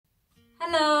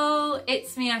Hello,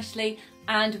 it's me Ashley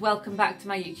and welcome back to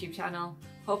my YouTube channel.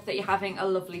 Hope that you're having a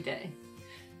lovely day.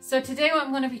 So today what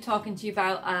I'm going to be talking to you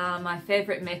about are my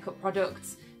favourite makeup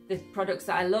products, the products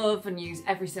that I love and use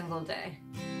every single day.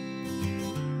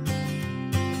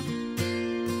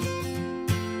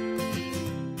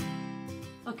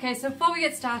 Okay, so before we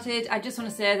get started, I just want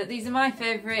to say that these are my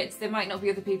favourites. They might not be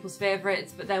other people's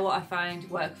favourites, but they're what I find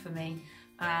work for me.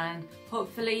 And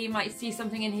hopefully you might see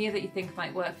something in here that you think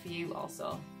might work for you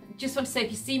also. Just want to say, if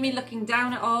you see me looking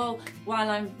down at all while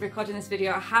I'm recording this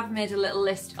video, I have made a little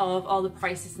list of all the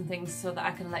prices and things so that I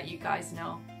can let you guys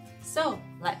know. So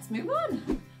let's move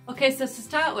on. Okay, so to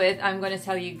start with, I'm going to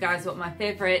tell you guys what my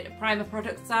favourite primer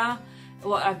products are,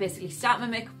 what I basically start my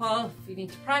makeup off. You need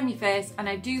to prime your face, and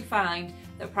I do find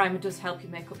that primer does help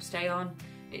your makeup stay on.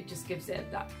 It just gives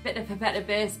it that bit of a better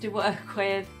base to work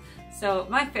with. So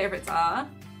my favourites are,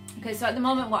 okay, so at the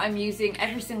moment what I'm using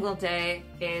every single day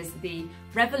is the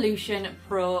Revolution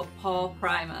Pro Pore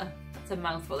Primer. That's a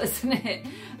mouthful, isn't it?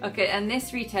 Okay, and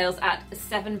this retails at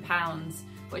 £7,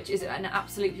 which is an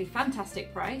absolutely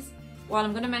fantastic price. While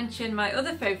I'm going to mention my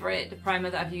other favourite primer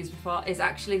that I've used before is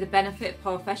actually the Benefit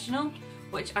Porefessional,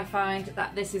 which I find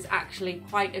that this is actually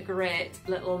quite a great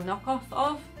little knockoff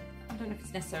of. I don't know if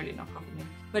it's necessarily a knockoff of me,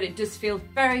 but it does feel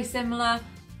very similar.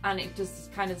 And it does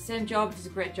kind of the same job. It does a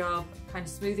great job kind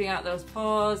of smoothing out those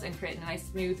pores and creating a nice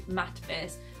smooth matte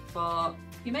base for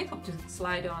your makeup to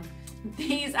slide on.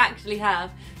 These actually have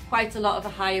quite a lot of a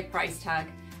higher price tag.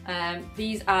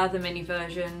 These are the mini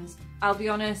versions. I'll be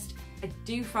honest, I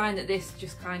do find that this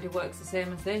just kind of works the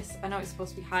same as this. I know it's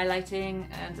supposed to be highlighting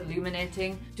and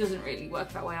illuminating. It doesn't really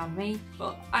work that way on me,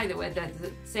 but either way they're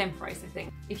the same price, I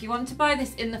think. If you want to buy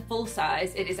this in the full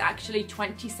size, it is actually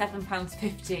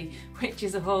 £27.50, which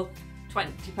is a whole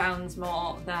 £20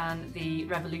 more than the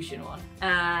Revolution one.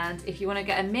 And if you want to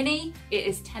get a mini, it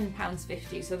is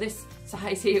 £10.50. So this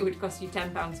size here would cost you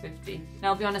 £10.50. Now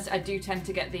I'll be honest, I do tend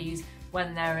to get these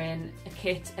when they're in a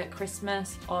kit at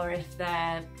Christmas, or if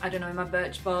they're, I don't know, in my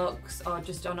Birchbox or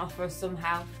just on offer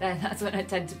somehow, then that's when I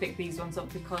tend to pick these ones up,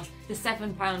 because the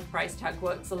 £7 price tag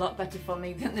works a lot better for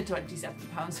me than the £27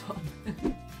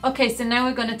 one. Okay, so now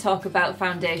we're going to talk about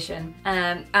foundation,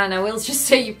 and I will just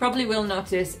say you probably will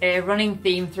notice a running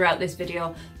theme throughout this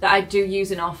video that I do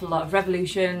use an awful lot of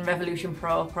Revolution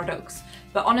Pro products.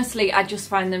 But honestly, I just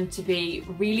find them to be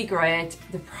really great.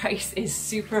 The price is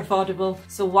super affordable,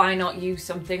 so why not use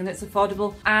something that's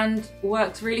affordable and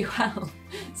works really well?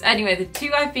 So anyway, the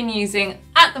two I've been using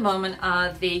at the moment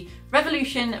are the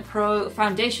Revolution Pro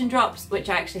Foundation Drops, which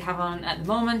I actually have on at the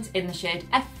moment in the shade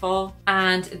F4,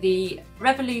 and the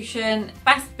Revolution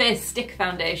Fast Base Stick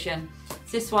Foundation.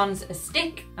 This one's a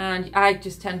stick, and I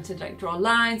just tend to like draw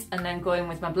lines and then go in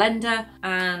with my blender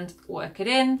and work it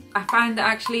in. I find that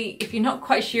actually, if you're not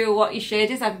quite sure what your shade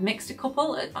is, I've mixed a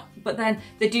couple, but then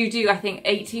they do I think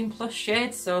 18 plus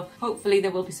shades, so hopefully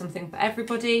there will be something for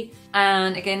everybody.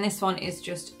 And again, this one is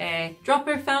just a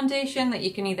dropper foundation that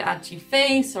you can either add to your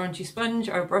face or onto your sponge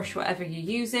or a brush, whatever you're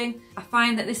using. I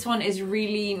find that this one is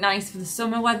really nice for the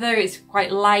summer weather. It's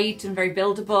quite light and very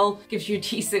buildable, gives you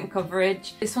decent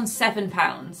coverage. This one's £7,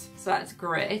 so that's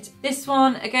great. This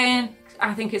one, again,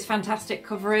 I think it's fantastic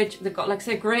coverage. They've got, like I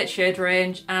said, great shade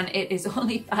range, and it is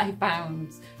only £5.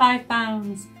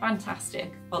 £5,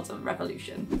 fantastic. Well done,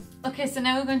 Revolution. Okay, so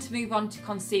now we're going to move on to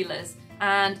concealers.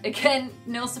 And again,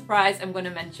 no surprise, I'm going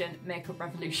to mention Makeup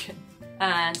Revolution.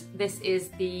 And this is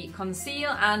the Conceal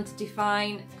and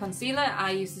Define Concealer.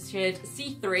 I use the shade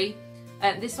C3.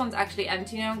 This one's actually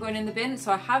empty now, I'm going in the bin,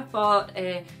 so I have bought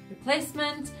a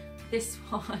replacement. This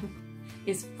one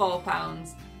is £4.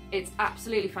 It's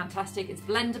absolutely fantastic. It's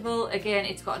blendable. Again,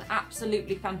 it's got an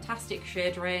absolutely fantastic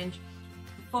shade range.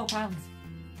 £4.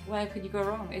 Where could you go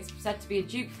wrong? It's said to be a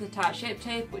dupe for the Tarte Shape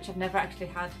Tape, which I've never actually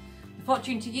had the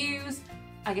fortune to use.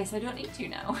 I guess I don't need to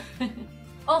now.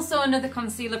 Also, another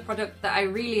concealer product that I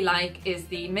really like is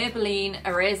the Maybelline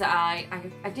Eraser Eye.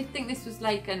 I did think this was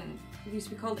like it used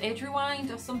to be called Age Rewind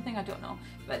or something, I don't know.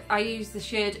 But I use the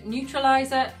shade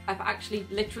Neutralizer. I've actually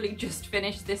literally just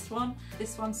finished this one.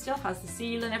 This one still has the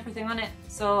seal and everything on it,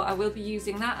 so I will be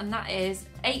using that, and that is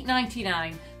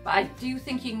 £8.99. But I do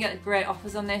think you can get great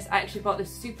offers on this. I actually bought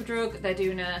this Superdrug. They're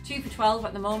doing a 2 for £12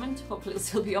 at the moment. Hopefully it'll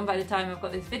still be on by the time I've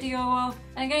got this video up.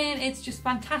 And again, it's just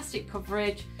fantastic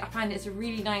coverage. I find it's a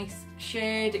really nice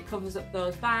shade. It covers up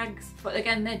those bags. But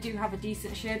again, they do have a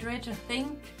decent shade range, I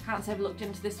think. Can't say I've looked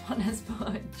into this one as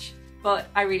much. but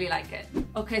I really like it.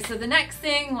 Okay, so the next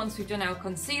thing, once we've done our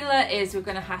concealer, is we're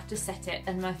gonna have to set it.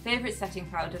 And my favorite setting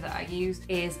powder that I use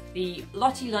is the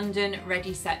Lottie London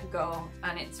Ready Set Go.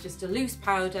 And it's just a loose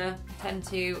powder. I tend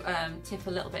to tip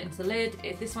a little bit into the lid.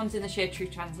 This one's in the shade True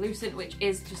Translucent, which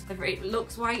is just, it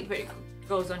looks white, but it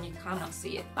goes on, you cannot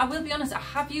see it. I will be honest, I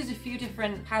have used a few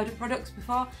different powder products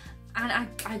before, and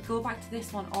I go back to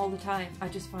this one all the time. I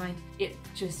just find it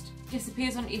just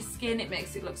disappears onto your skin, it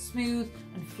makes it look smooth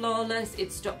and flawless,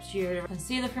 it stops your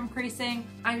concealer from creasing.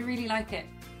 I really like it.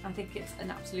 I think it's an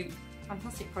absolute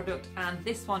fantastic product, and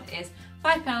this one is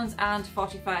 £5.45.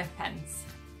 I think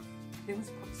there's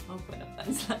probably smoke going up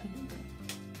then, so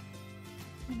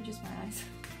maybe just my eyes.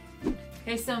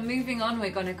 Okay, so moving on,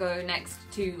 we're gonna go next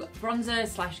to bronzer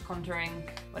slash contouring,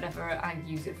 whatever I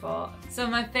use it for. So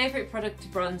my favorite product to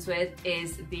bronze with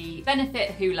is the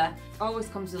Benefit Hoola. Always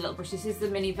comes with a little brush. This is the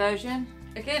mini version.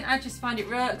 Again, I just find it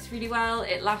works really well,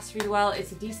 it lasts really well,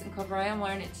 it's a decent cover. I am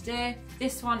wearing it today.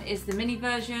 This one is the mini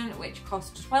version, which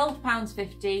costs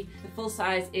 £12.50. The full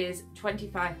size is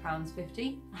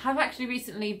 £25.50. I have actually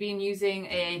recently been using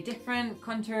a different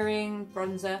contouring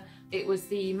bronzer. It was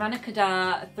the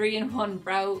Manakadar 3-in-1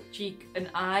 Brow, Cheek and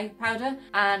Eye powder,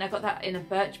 and I got that in a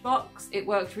Birchbox. It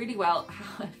worked really well,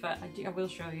 however, I will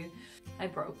show you, I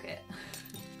broke it.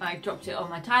 I dropped it on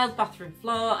my tiled bathroom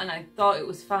floor and I thought it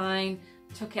was fine.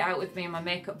 Took it out with me in my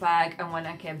makeup bag, and when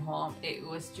I came home it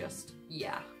was just,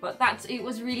 yeah. But it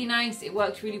was really nice, it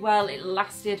worked really well, it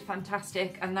lasted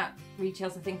fantastic, and that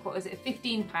retails, I think, what was it,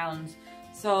 £15.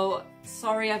 So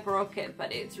sorry I broke it,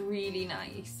 but it's really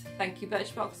nice. Thank you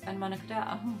Birchbox and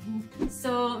Manakadar.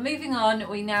 So moving on,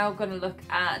 we're now going to look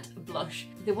at blush.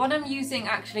 The one I'm using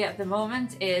actually at the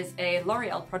moment is a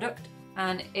Loreal product,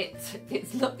 and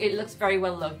it looks very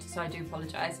well loved, so I do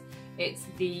apologise. It's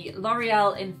the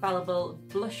L'Oreal Infallible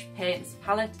Blush Paints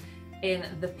Palette in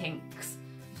the pinks.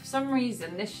 For some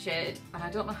reason this shade, and I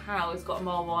don't know how, it's got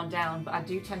more worn down, but I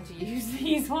do tend to use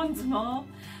these ones more.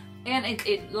 And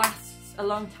it lasts a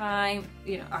long time.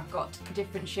 You know, I've got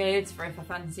different shades for if I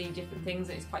fancy different things,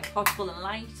 and it's quite portable and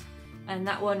light. And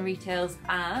that one retails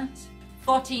at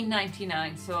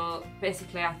 £14.99, so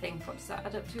basically I think, what does that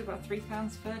add up to, about £3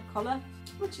 per colour,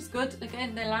 which is good.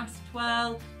 Again, they last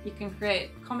well, you can create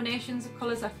combinations of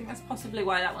colours. I think that's possibly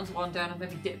why that one's worn down. I've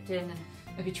maybe dipped in and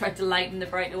maybe tried to lighten the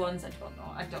brighter ones. I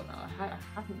don't know, I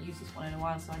haven't used this one in a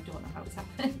while, so I don't know how it's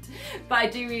happened, but I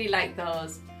do really like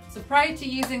those. So prior to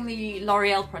using the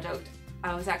L'Oreal product,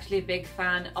 I was actually a big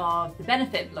fan of the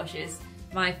Benefit blushes.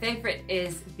 My favourite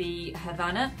is the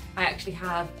Hervana. I actually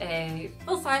have a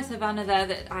full-size Hervana there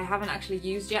that I haven't actually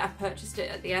used yet. I purchased it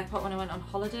at the airport when I went on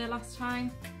holiday last time,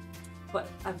 but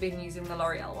I've been using the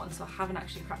L'Oreal one, so I haven't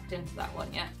actually cracked into that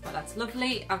one yet, but that's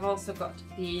lovely. I've also got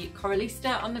the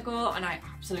Coralista on the go, and I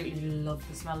absolutely love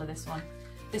the smell of this one.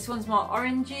 This one's more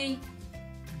orangey.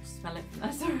 Smell it from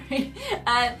there, sorry.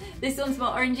 This one's more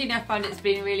orangey, and I found it's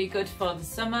been really good for the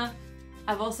summer.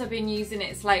 I've also been using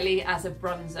it slightly as a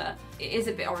bronzer. It is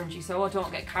a bit orangey, so I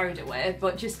don't get carried away,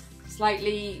 but just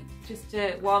slightly, just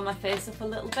to warm my face up a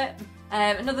little bit.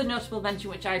 Another notable mention,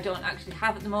 which I don't actually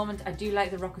have at the moment, I do like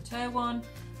the Rockateur one.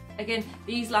 Again,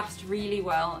 these last really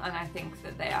well, and I think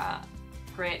that they are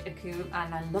great and cool,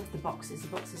 and I love the boxes. The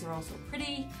boxes are also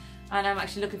pretty, and I'm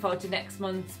actually looking forward to next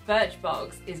month's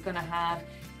Birchbox is going to have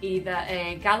either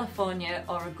a California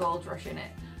or a Gold Rush in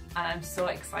it, and I'm so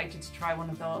excited to try one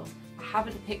of those. I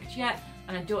haven't picked yet,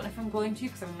 and I don't know if I'm going to,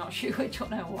 because I'm not sure which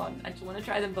one I want. I just want to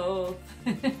try them both.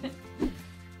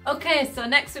 Okay, so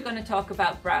next we're going to talk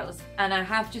about brows, and I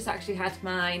have just actually had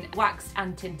mine waxed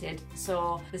and tinted,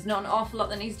 so there's not an awful lot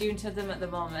that needs doing to them at the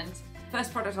moment.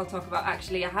 First product I'll talk about,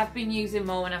 actually, I have been using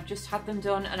more when I've just had them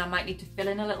done and I might need to fill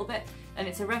in a little bit, and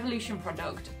it's a Revolution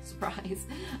product, surprise,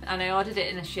 and I ordered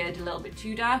it in a shade a little bit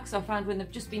too dark, so I found when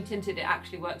they've just been tinted it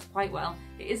actually works quite well.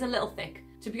 It is a little thick.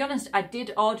 To be honest, I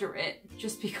did order it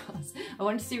just because I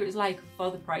wanted to see what it was like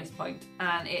for the price point,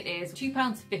 and it is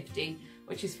 £2.50,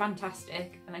 which is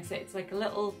fantastic. And like I say, it's like a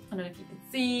little, I don't know if you can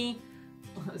see,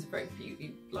 it was a very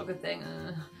beauty blogger thing,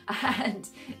 and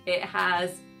it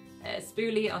has a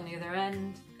spoolie on the other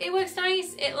end. It works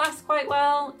nice, it lasts quite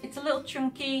well, it's a little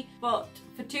chunky, but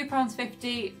for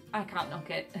 £2.50, I can't knock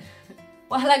it.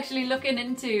 While actually looking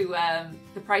into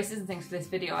the prices and things for this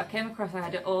video, I came across, I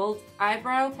had an old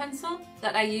eyebrow pencil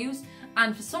that I use,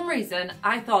 and for some reason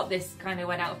I thought this kind of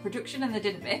went out of production and they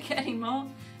didn't make it anymore.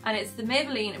 And it's the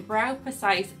Maybelline Brow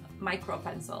Precise Micro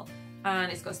Pencil, and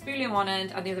it's got a spoolie on one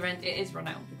end, and the other end it is run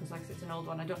out because because like it's an old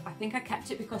one. I think I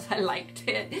kept it because I liked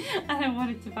it and I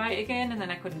wanted to buy it again, and then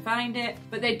I couldn't find it.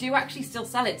 But they do actually still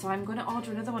sell it, so I'm going to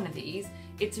order another one of these.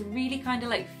 It's a really kind of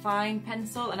like fine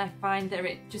pencil, and I find that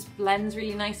it just blends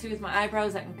really nicely with my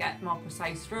eyebrows. I can get more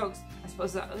precise strokes. I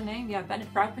suppose that's the name, yeah,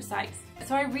 Bennett Brow Precise.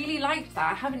 So I really liked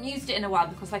that. I haven't used it in a while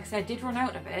because like I said, I did run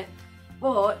out of it.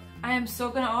 But I am so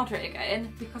going to order it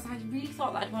again because I really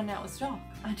thought that I'd run out of stock.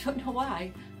 I don't know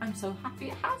why. I'm so happy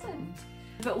it hasn't.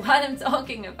 But while I'm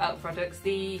talking about products,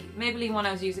 the Maybelline one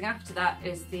I was using after that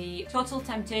is the Total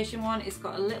Temptation one. It's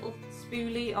got a little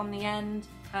spoolie on the end.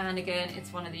 And again,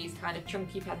 it's one of these kind of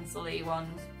chunky pencil-y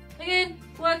ones. Again,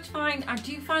 worked fine. I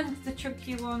do find the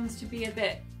chunky ones to be a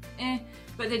bit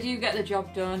but they do get the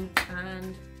job done,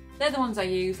 and they're the ones I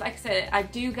use. Like I said, I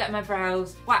do get my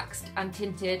brows waxed and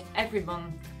tinted every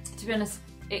month. To be honest,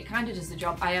 it kind of does the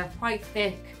job. I have quite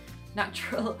thick,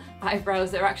 natural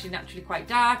eyebrows. They're actually naturally quite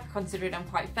dark, considering I'm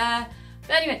quite fair.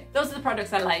 But anyway, those are the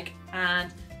products I like,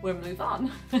 and we'll move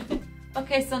on.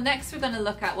 Okay, so next we're going to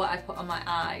look at what I put on my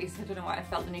eyes. I don't know why I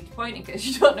felt the need to point in case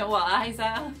you don't know what eyes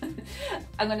are.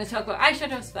 I'm going to talk about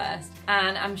eyeshadows first,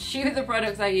 and I'm sure the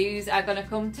products I use are going to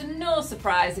come to no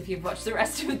surprise if you've watched the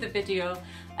rest of the video.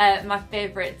 My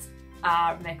favourites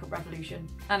are Makeup Revolution,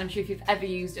 and I'm sure if you've ever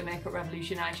used a Makeup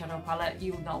Revolution eyeshadow palette,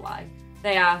 you'll know why.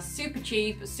 They are super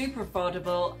cheap, super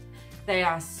affordable. They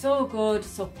are so good,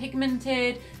 so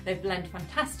pigmented, they blend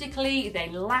fantastically, they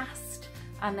last,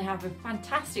 and they have a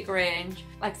fantastic range.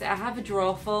 Like I said, I have a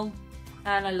drawer full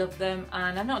and I love them,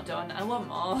 and I'm not done, I want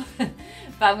more. But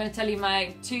I'm going to tell you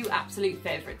my two absolute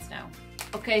favourites now.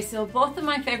 Okay, so both of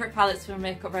my favourite palettes from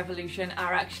Makeup Revolution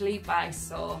are actually by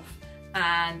Soph,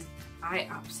 and I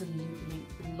absolutely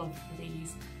love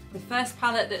these. The first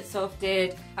palette that Soph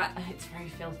did, it's very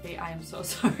filthy, I am so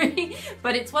sorry,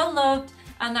 but it's well loved,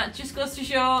 and that just goes to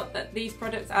show that these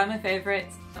products are my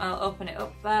favourites. I'll open it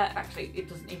up there. Actually, it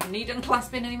doesn't even need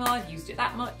unclasping anymore, I've used it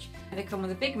that much. And they come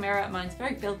with a big mirror. Mine's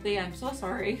very filthy, I'm so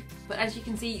sorry. But as you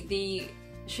can see, the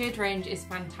shade range is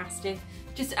fantastic.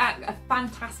 Just a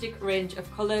fantastic range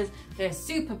of colours. They're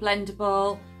super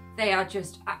blendable. They are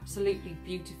just absolutely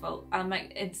beautiful. I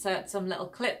might insert some little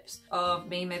clips of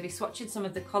me maybe swatching some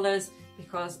of the colours,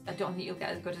 because I don't think you'll get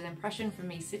as good an impression from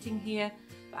me sitting here.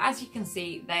 But as you can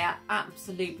see, they are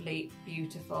absolutely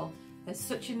beautiful. There's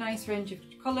such a nice range of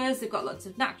colours. They've got lots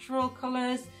of natural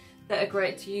colours that are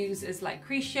great to use as like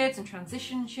crease shades and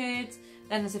transition shades.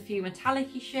 Then there's a few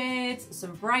metallic-y shades,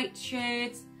 some bright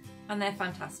shades, and they're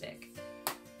fantastic.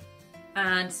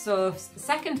 And so the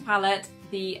second palette,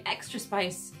 the Extra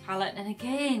Spice palette, and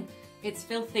again, it's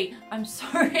filthy. I'm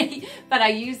sorry, but I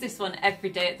use this one every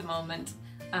day at the moment,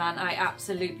 and I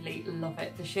absolutely love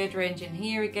it. The shade range in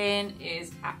here again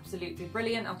is absolutely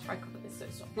brilliant. I'll try to cover this so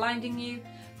it's not blinding you.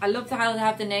 I love how they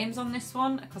have the names on this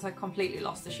one, because I completely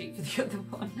lost the sheet for the other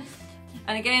one.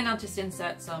 And again, I'll just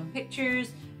insert some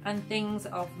pictures and things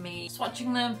of me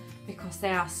swatching them, because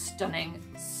they are stunning,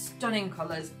 stunning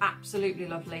colours, absolutely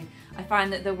lovely. I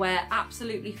find that they wear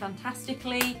absolutely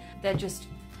fantastically. They're just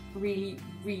really,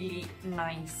 really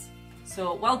nice.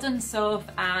 So well done, Soph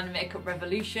and Makeup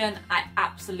Revolution. I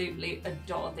absolutely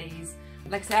adore these.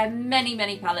 Like I said, I have many,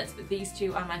 many palettes, but these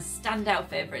two are my standout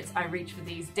favourites. I reach for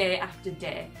these day after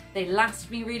day. They last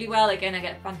me really well. Again, I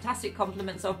get fantastic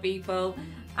compliments of people.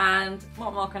 And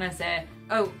what more can I say?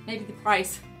 Oh, maybe the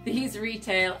price. These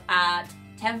retail at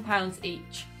 £10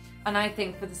 each. And I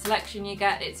think for the selection you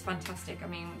get, it's fantastic. I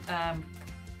mean,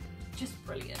 just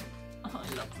brilliant. Oh,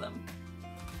 I love them.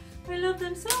 I love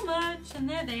them so much, and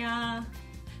there they are.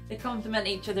 They complement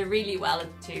each other really well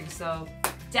too, so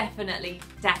definitely,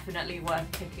 definitely worth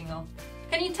picking up.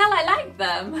 Can you tell I like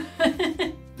them?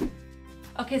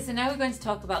 Okay, so now we're going to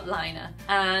talk about liner,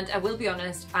 and I will be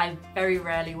honest, I very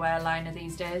rarely wear liner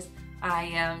these days.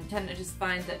 I tend to just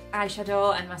find that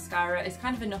eyeshadow and mascara is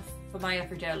kind of enough for my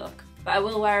everyday look. But I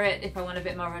will wear it if I want a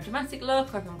bit more of a dramatic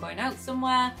look, or if I'm going out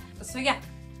somewhere. So yeah,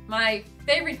 my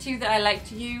favourite two that I like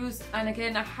to use, and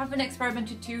again, I haven't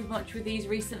experimented too much with these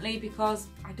recently because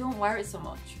I don't wear it so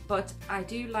much, but I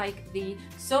do like the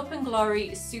Soap & Glory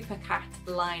Supercat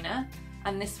liner,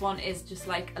 and this one is just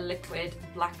like a liquid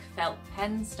black felt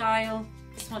pen style.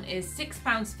 This one is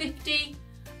 £6.50,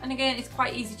 and again, it's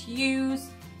quite easy to use.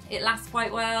 It lasts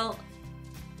quite well.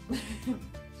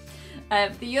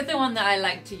 The other one that I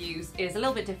like to use is a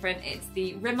little bit different. It's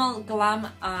the Rimmel Glam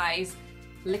Eyes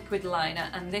liquid liner,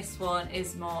 and this one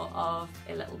is more of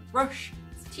a little brush.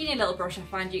 It's a teeny little brush. I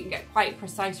find you can get quite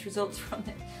precise results from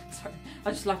it. Sorry, I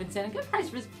was just laughing saying I get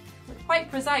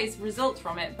quite precise results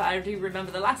from it, but I do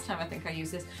remember the last time I think I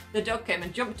used this, the dog came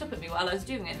and jumped up at me while I was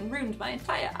doing it and ruined my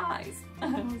entire eyes. I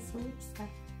was so upset.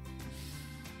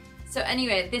 So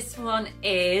anyway, this one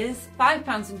is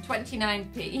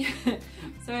 £5.29.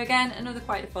 So again, another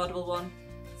quite affordable one.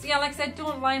 So yeah, like I said,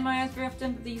 don't line my eyes very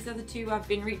often, but these are the two I've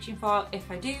been reaching for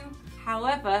if I do.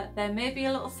 However, there may be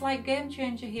a little slight game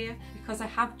changer here because I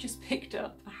have just picked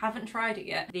up, I haven't tried it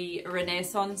yet, the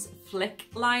Renaissance Flick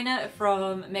Liner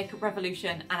from Makeup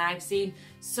Revolution, and I've seen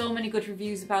so many good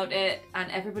reviews about it and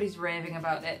everybody's raving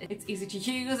about it. It's easy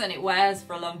to use and it wears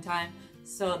for a long time,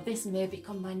 so this may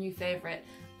become my new favourite.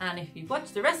 And if you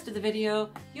watch the rest of the video,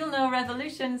 you'll know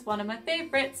Revolution's one of my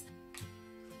favourites.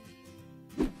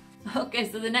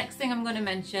 Okay, so the next thing I'm going to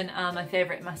mention are my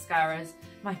favourite mascaras.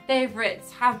 My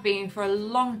favourites have been for a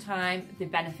long time the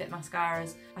Benefit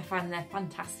mascaras. I find they're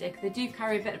fantastic. They do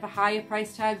carry a bit of a higher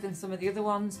price tag than some of the other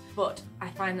ones, but I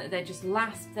find that they just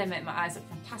last, they make my eyes look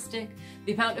fantastic.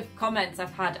 The amount of comments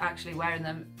I've had actually wearing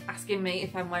them, asking me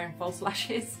if I'm wearing false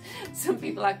lashes. Some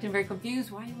people acting very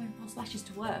confused, why are you wearing false lashes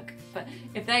to work? But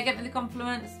if they get me the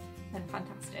compliments, then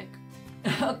fantastic.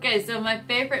 Okay, so my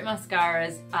favourite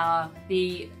mascaras are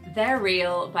the They're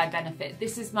Real by Benefit.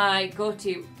 This is my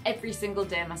go-to every single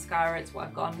day mascara. It's what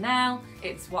I've got on now.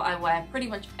 It's what I wear pretty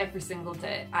much every single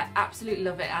day. I absolutely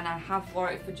love it and I have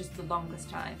wore it for just the longest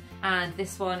time. And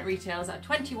this one retails at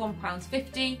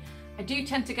 £21.50. I do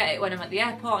tend to get it when I'm at the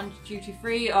airport and duty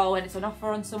free or when it's on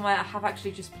offer on somewhere. I have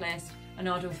actually just placed an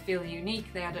order with Feel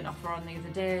Unique. They had an offer on the other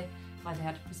day where they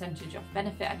had a percentage off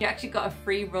Benefit. You actually got a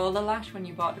free roller lash when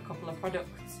you bought a couple of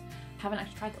products. I haven't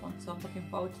actually tried that one, so I'm looking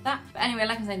forward to that. But anyway,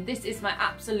 like I'm saying, this is my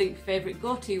absolute favourite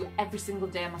go-to every single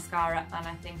day mascara, and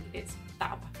I think it's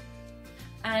fab.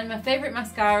 And my favourite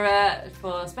mascara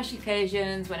for special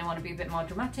occasions when I want to be a bit more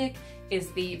dramatic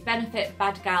is the Benefit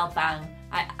Bad Gal Bang.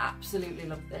 I absolutely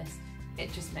love this.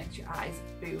 It just makes your eyes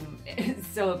boom. It's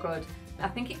so good. I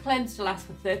think it claims to last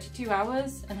for 32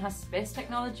 hours and has space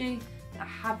technology. I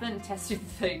haven't tested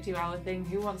the 32-hour thing.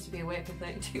 Who wants to be awake for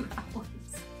 32 hours?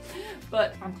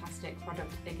 But fantastic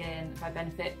product again by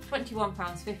Benefit.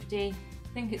 £21.50. I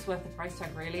think it's worth the price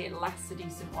tag really. It lasts a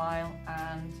decent while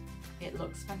and it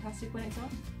looks fantastic when it's on.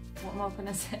 What more can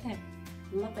I say?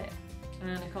 Love it.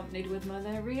 And accompanied with my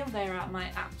They're Real. They are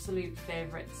my absolute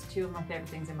favourites. Two of my favourite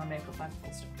things in my makeup bag,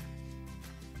 full stop.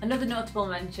 Another notable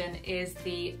mention is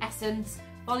the Essence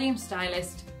Volume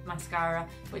Stylist mascara,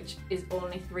 which is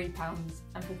only £3,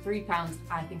 and for £3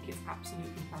 I think it's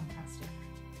absolutely fantastic.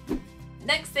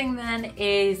 Next thing then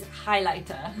is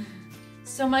highlighter.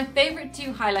 So my favourite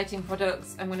two highlighting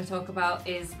products I'm going to talk about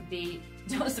is the,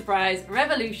 don't surprise,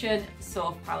 Revolution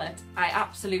Soph palette. I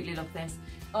absolutely love this.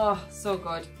 Oh, so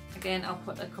good. Again, I'll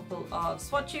put a couple of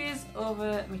swatches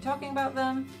over me talking about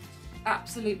them.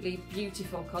 Absolutely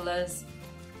beautiful colours.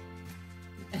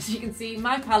 As you can see,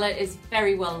 my palette is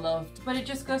very well loved, but it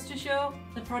just goes to show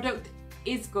the product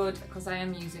is good because I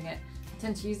am using it. I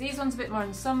tend to use these ones a bit more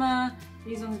in summer,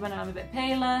 these ones when I'm a bit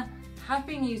paler. I have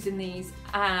been using these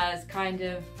as kind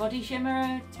of body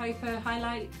shimmer type of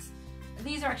highlights.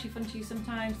 These are actually fun to use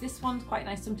sometimes. This one's quite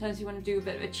nice sometimes you want to do a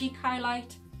bit of a cheek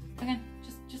highlight. Again,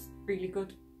 just really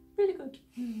good, really good.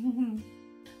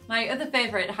 My other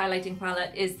favourite highlighting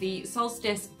palette is the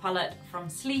Solstice palette from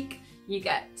Sleek. You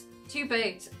get 2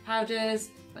 baked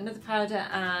powders, another powder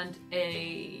and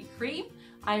a cream.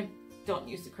 I don't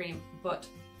use the cream, but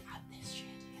I have this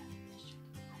shade here. This shade.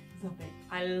 I love it.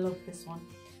 I love this one.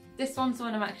 This one's the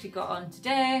one I've actually got on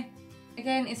today.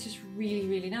 Again, it's just really,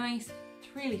 really nice. It's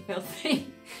really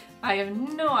filthy. I have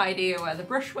no idea where the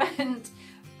brush went,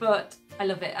 but I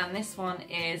love it. And this one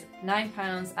is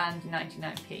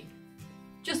 £9.99.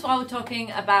 Just while we're talking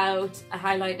about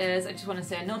highlighters, I just want to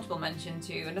say a notable mention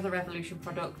to another Revolution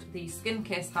product, the Skin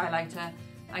Kiss highlighter.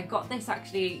 I got this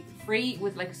actually free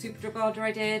with like a Superdrug order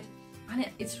I did, and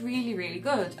it's really, really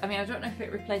good. I mean, I don't know if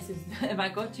it replaces my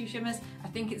go-to shimmers. I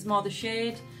think it's more the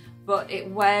shade, but it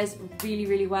wears really,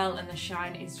 really well and the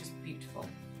shine is just beautiful.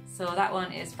 So that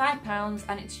one is £5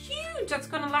 and it's huge. That's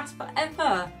going to last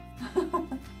forever.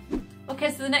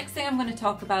 Okay, so the next thing I'm going to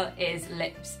talk about is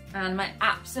lips, and my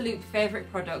absolute favourite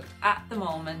product at the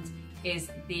moment is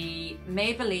the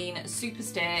Maybelline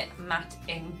Superstay Matte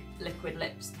Ink Liquid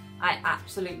Lips. I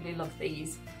absolutely love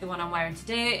these. The one I'm wearing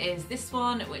today is this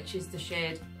one, which is the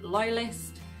shade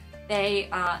Loyalist. They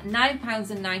are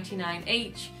 £9.99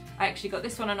 each. I actually got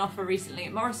this one on offer recently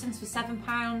at Morrison's for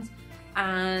 £7,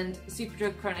 and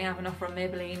Superdrug currently have an offer on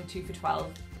Maybelline 2 for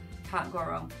 £12. Can't go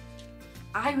wrong.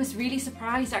 I was really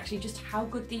surprised actually just how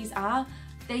good these are.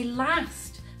 They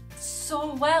last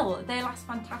so well. They last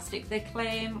fantastic. They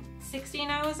claim 16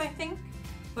 hours, I think,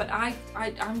 but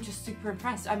I'm just super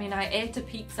impressed. I mean, I ate a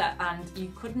pizza and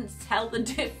you couldn't tell the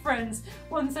difference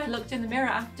once I looked in the mirror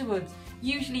afterwards.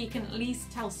 Usually you can at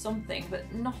least tell something, but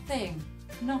nothing.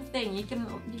 nothing. You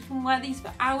can wear these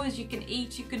for hours, you can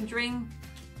eat, you can drink.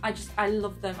 I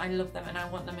love them, and I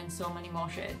want them in so many more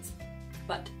shades.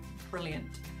 But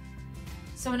brilliant.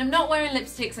 So when I'm not wearing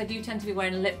lipsticks, I do tend to be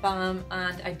wearing a lip balm,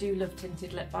 and I do love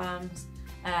tinted lip balms.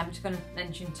 I'm just going to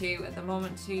mention two at the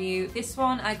moment to you. This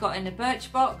one I got in a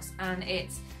Birchbox, and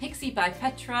it's Pixie by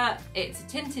Petra. It's a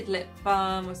tinted lip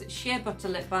balm, was it Shea Butter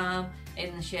lip balm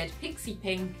in the shade Pixie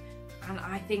Pink, and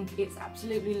I think it's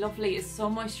absolutely lovely. It's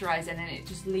so moisturising, and it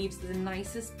just leaves the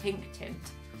nicest pink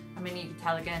tint. I mean, you can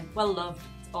tell again, well loved,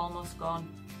 it's almost gone.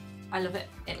 I love it.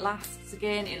 It lasts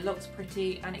again, it looks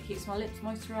pretty, and it keeps my lips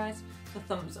moisturised, so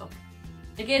thumbs up.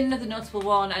 Again, another notable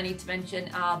one I need to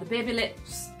mention are the Baby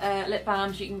Lips lip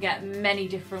balms. You can get many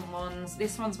different ones.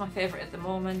 This one's my favourite at the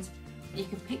moment. You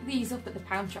can pick these up at the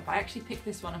pound shop. I actually picked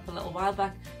this one up a little while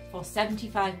back for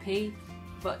 75p,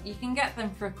 but you can get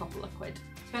them for a couple of quid,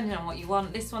 depending on what you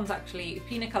want. This one's actually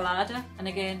Pina Colada, and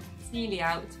again, it's nearly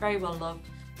out. It's very well loved.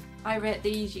 I rate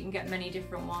these. You can get many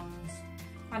different ones.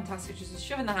 Fantastic, just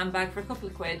shove in the handbag for a couple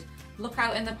of quid. Look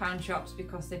out in the pound shops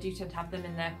because they do tend to have them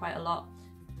in there quite a lot.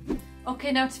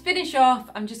 Okay, now to finish off,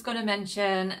 I'm just going to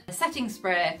mention a setting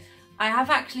spray. I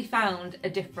have actually found a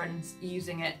difference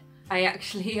using it. I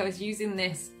was using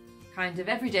this kind of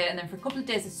every day, and then for a couple of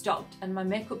days I stopped and my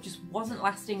makeup just wasn't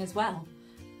lasting as well.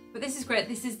 But this is great.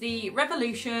 This is the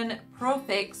Revolution Pro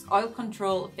Fix Oil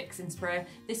Control Fixing Spray.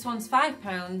 This one's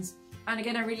 £5, and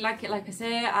again, I really like it. Like I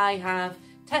say, I have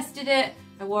tested it,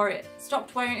 I wore it,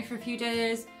 stopped wearing it for a few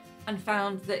days, and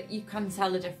found that you can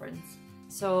tell a difference.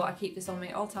 So I keep this on me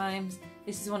at all times.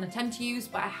 This is one I tend to use,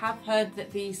 but I have heard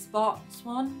that the Spots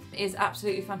one is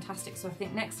absolutely fantastic. So I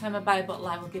think next time I buy a bottle,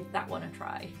 I will give that one a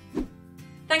try.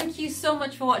 Thank you so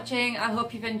much for watching. I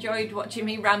hope you've enjoyed watching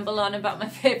me ramble on about my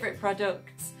favourite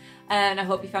products. And I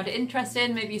hope you found it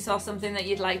interesting. Maybe you saw something that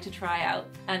you'd like to try out.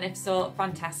 And if so,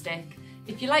 fantastic.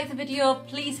 If you like the video,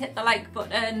 please hit the like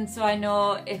button so I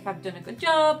know if I've done a good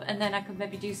job, and then I can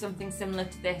maybe do something similar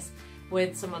to this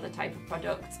with some other type of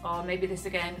products, or maybe this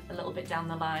again a little bit down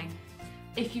the line.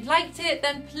 If you've liked it,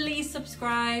 then please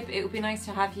subscribe. It would be nice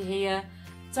to have you here.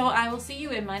 So I will see you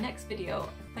in my next video.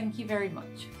 Thank you very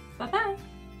much. Bye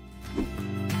bye.